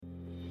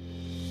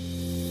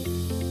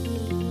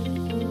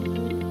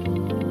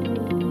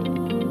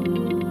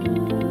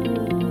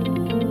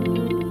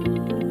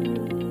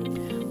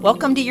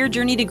Welcome to Your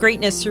Journey to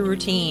Greatness Through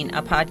Routine,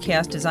 a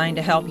podcast designed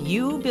to help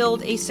you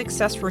build a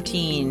success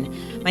routine.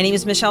 My name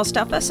is Michelle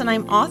Steffes, and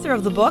I'm author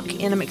of the book,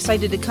 and I'm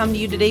excited to come to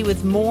you today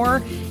with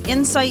more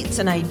insights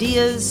and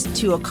ideas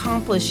to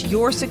accomplish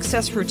your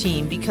success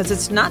routine, because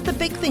it's not the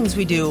big things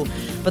we do,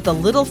 but the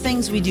little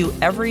things we do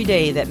every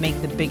day that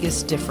make the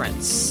biggest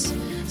difference.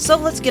 So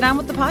let's get on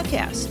with the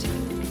podcast.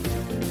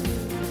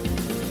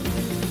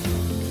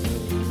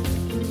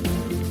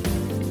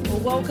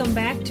 Welcome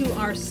back to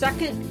our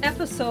second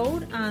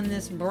episode on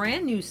this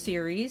brand new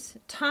series,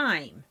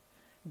 Time,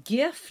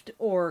 Gift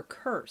or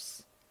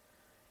Curse.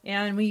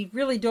 And we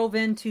really dove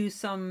into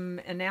some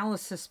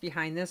analysis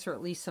behind this, or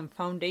at least some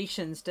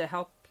foundations to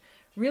help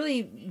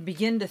really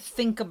begin to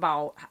think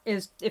about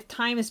if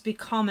time has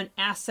become an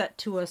asset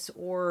to us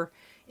or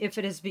if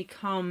it has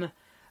become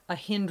a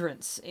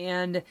hindrance.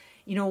 And,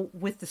 you know,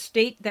 with the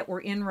state that we're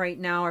in right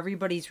now,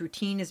 everybody's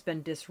routine has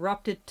been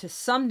disrupted to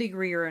some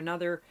degree or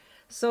another.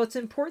 So it's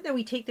important that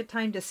we take the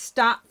time to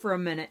stop for a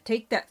minute,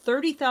 take that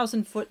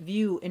 30,000 foot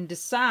view and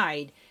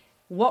decide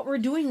what we're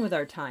doing with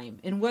our time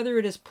and whether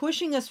it is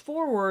pushing us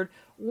forward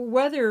or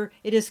whether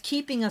it is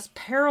keeping us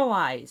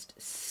paralyzed,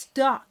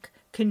 stuck,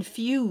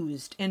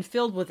 confused, and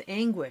filled with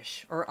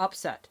anguish or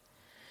upset.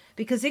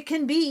 Because it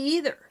can be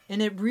either,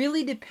 and it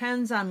really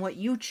depends on what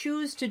you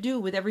choose to do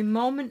with every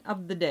moment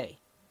of the day.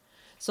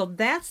 So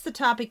that's the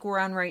topic we're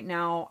on right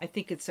now. I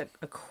think it's a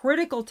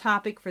critical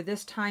topic for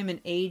this time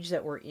and age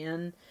that we're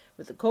in,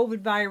 with the COVID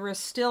virus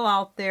still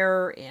out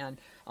there and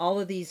all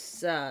of these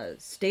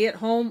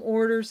stay-at-home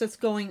orders that's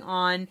going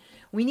on.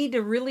 We need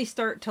to really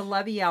start to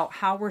levy out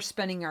how we're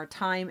spending our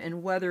time,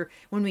 and whether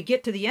when we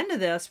get to the end of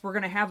this, we're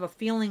going to have a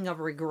feeling of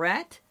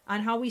regret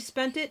on how we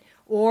spent it,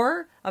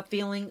 or a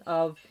feeling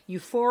of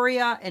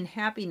euphoria and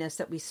happiness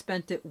that we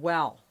spent it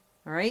well.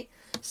 All right.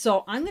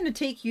 So I'm going to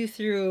take you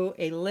through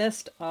a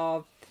list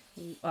of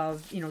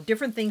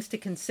different things to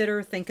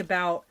consider, think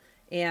about,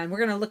 and we're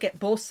going to look at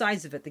both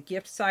sides of it, the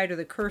gift side or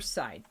the curse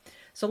side.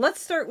 So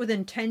let's start with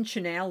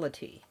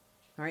intentionality.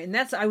 All right. And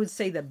that's, I would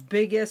say, the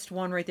biggest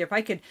one right there. If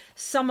I could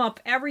sum up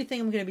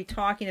everything I'm going to be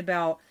talking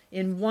about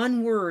in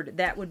one word,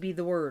 that would be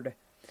the word.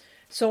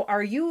 So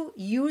are you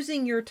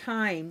using your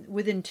time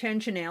with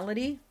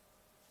intentionality?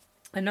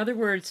 In other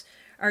words,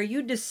 are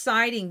you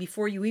deciding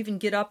before you even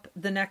get up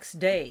the next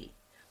day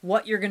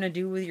what you're going to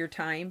do with your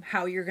time,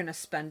 how you're going to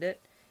spend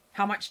it,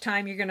 how much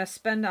time you're going to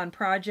spend on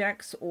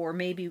projects, or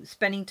maybe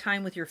spending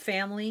time with your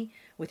family,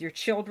 with your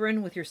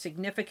children, with your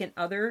significant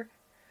other?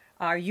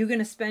 Are you going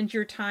to spend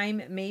your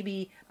time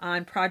maybe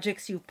on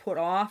projects you put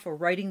off, or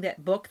writing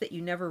that book that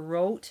you never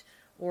wrote,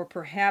 or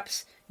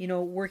perhaps,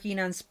 working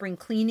on spring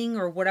cleaning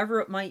or whatever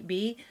it might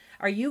be?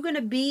 Are you going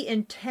to be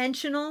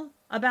intentional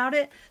about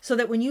it so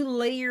that when you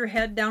lay your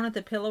head down at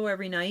the pillow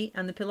every night,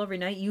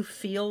 you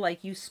feel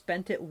like you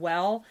spent it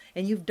well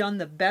and you've done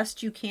the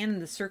best you can in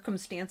the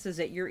circumstances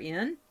that you're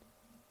in?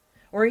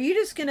 Or are you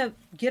just going to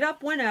get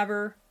up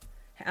whenever,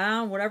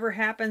 whatever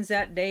happens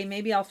that day?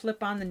 Maybe I'll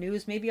flip on the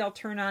news. Maybe I'll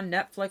turn on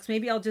Netflix.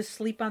 Maybe I'll just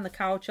sleep on the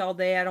couch all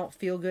day. I don't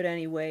feel good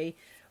anyway.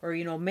 Or,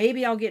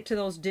 maybe I'll get to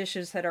those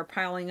dishes that are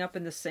piling up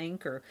in the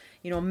sink. Or,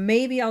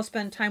 maybe I'll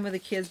spend time with the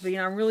kids, but,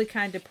 I'm really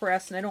kind of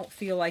depressed and I don't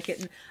feel like it.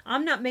 And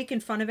I'm not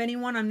making fun of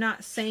anyone. I'm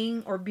not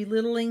saying or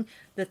belittling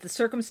that the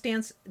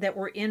circumstance that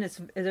we're in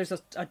there's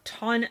a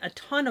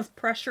ton of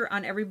pressure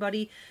on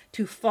everybody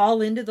to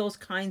fall into those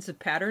kinds of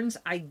patterns.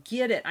 I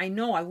get it. I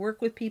know. I work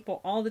with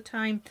people all the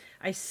time.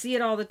 I see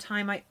it all the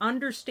time. I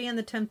understand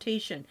the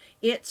temptation.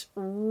 It's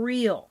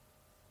real.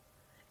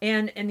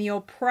 And the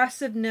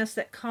oppressiveness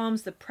that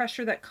comes, the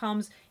pressure that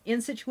comes in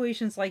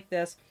situations like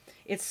this,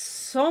 it's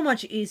so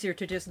much easier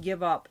to just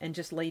give up and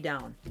just lay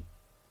down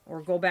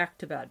or go back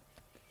to bed.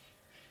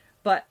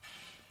 But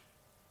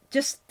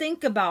just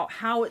think about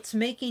how it's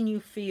making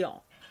you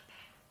feel.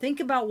 Think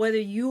about whether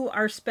you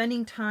are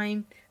spending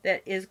time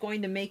that is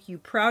going to make you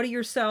proud of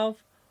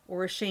yourself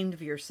or ashamed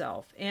of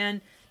yourself.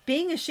 And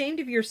being ashamed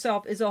of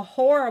yourself is a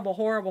horrible,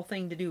 horrible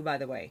thing to do, by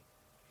the way.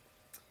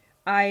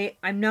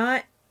 I'm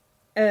not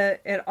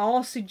at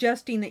all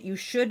suggesting that you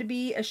should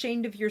be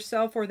ashamed of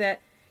yourself, or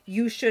that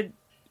you should,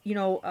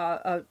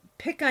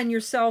 pick on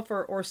yourself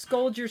or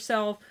scold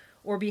yourself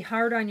or be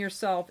hard on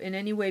yourself in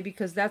any way,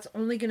 because that's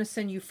only going to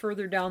send you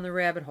further down the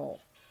rabbit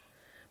hole.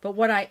 But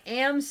what I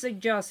am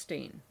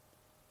suggesting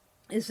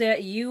is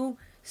that you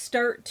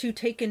start to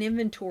take an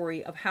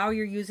inventory of how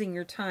you're using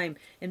your time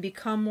and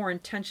become more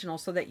intentional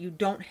so that you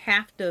don't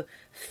have to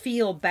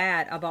feel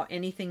bad about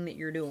anything that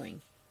you're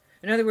doing.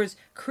 In other words,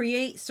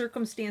 create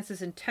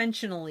circumstances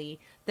intentionally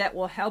that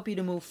will help you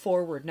to move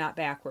forward, not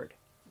backward.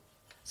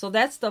 So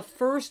that's the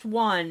first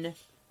one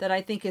that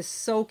I think is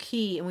so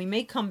key. And we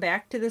may come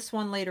back to this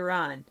one later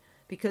on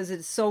because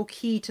it's so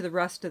key to the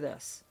rest of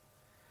this.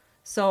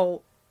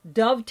 So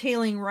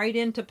dovetailing right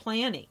into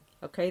planning.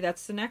 Okay,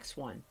 that's the next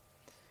one.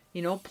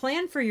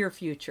 Plan for your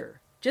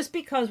future. Just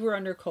because we're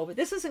under COVID,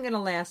 this isn't going to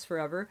last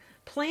forever.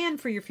 Plan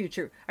for your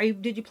future.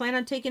 Did you plan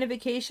on taking a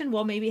vacation?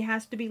 Well, maybe it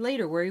has to be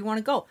later, where you want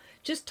to go.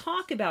 Just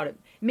talk about it.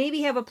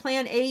 Maybe have a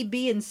plan A,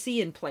 B, and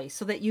C in place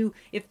so that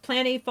if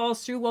plan A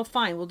falls through, well,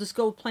 fine, we'll just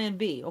go with plan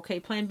B. Okay,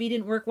 plan B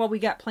didn't work, well, we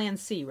got plan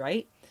C,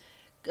 right?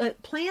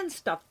 Plan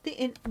stuff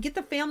and get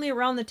the family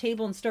around the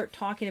table and start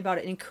talking about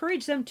it.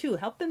 Encourage them too.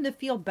 Help them to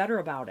feel better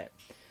about it.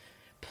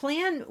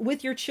 Plan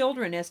with your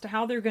children as to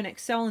how they're going to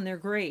excel in their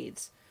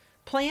grades.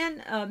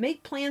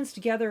 Make plans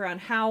together on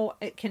how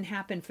it can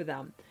happen for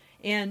them,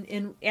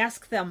 and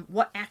ask them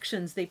what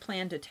actions they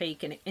plan to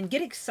take, and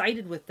get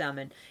excited with them,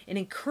 and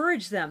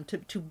encourage them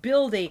to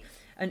build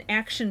an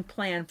action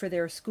plan for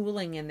their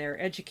schooling and their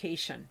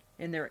education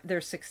and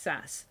their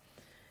success.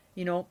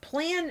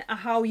 Plan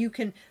how you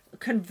can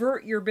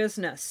convert your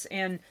business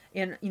and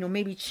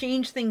maybe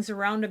change things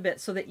around a bit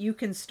so that you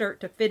can start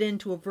to fit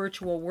into a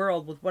virtual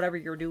world with whatever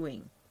you're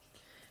doing.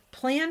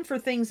 Plan for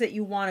things that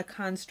you want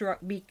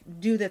to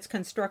do that's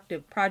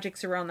constructive,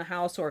 projects around the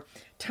house or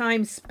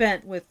time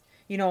spent with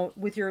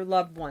your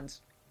loved ones.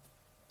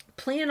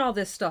 Plan all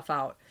this stuff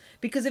out,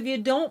 because if you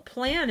don't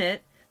plan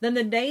it, then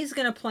the day's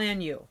going to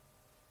plan you.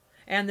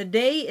 And the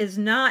day is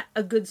not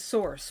a good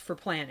source for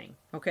planning,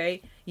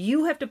 okay?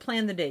 You have to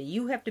plan the day.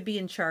 You have to be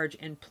in charge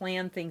and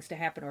plan things to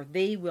happen, or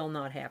they will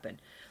not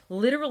happen.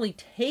 Literally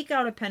take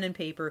out a pen and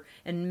paper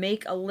and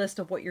make a list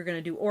of what you're going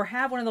to do, or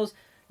have one of those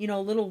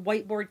little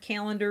whiteboard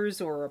calendars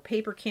or a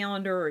paper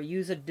calendar, or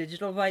use a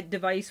digital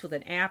device with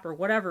an app or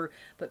whatever,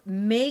 but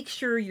make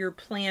sure you're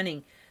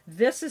planning.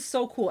 This is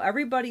so cool.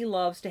 Everybody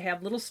loves to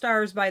have little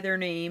stars by their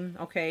name,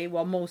 okay?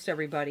 Well, most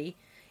everybody.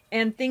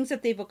 And things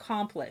that they've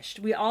accomplished.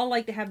 We all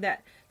like to have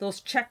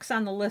those checks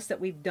on the list that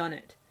we've done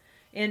it.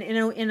 And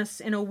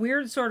in a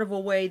weird sort of a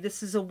way,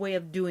 this is a way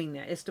of doing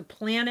that, is to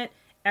plan it,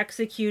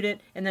 execute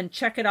it, and then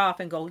check it off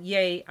and go,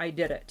 yay, I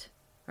did it.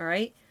 All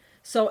right?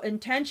 So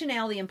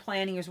intentionality and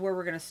planning is where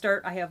we're going to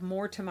start. I have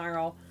more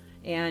tomorrow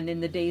and in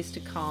the days to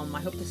come.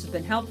 I hope this has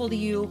been helpful to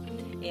you,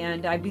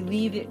 and I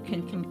believe it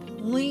can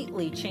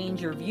completely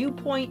change your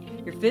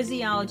viewpoint, your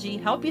physiology,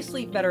 help you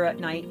sleep better at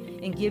night,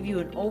 and give you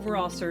an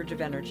overall surge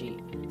of energy.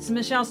 This is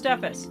Michelle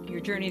Steffes, your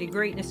journey to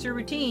greatness through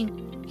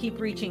routine. Keep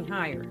reaching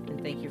higher,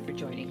 and thank you for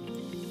joining.